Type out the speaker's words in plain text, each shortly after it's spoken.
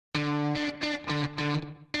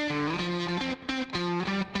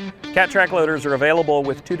Cat track loaders are available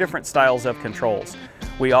with two different styles of controls.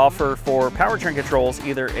 We offer for powertrain controls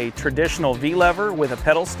either a traditional V-lever with a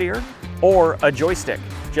pedal steer or a joystick,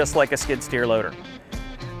 just like a skid steer loader.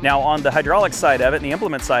 Now on the hydraulic side of it and the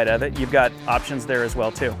implement side of it, you've got options there as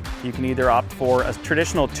well too. You can either opt for a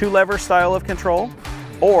traditional two-lever style of control,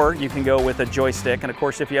 or you can go with a joystick, and of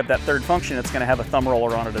course if you have that third function, it's going to have a thumb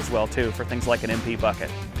roller on it as well too for things like an MP bucket.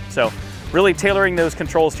 So really tailoring those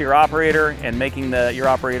controls to your operator and making your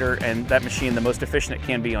operator and that machine the most efficient it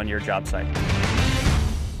can be on your job site.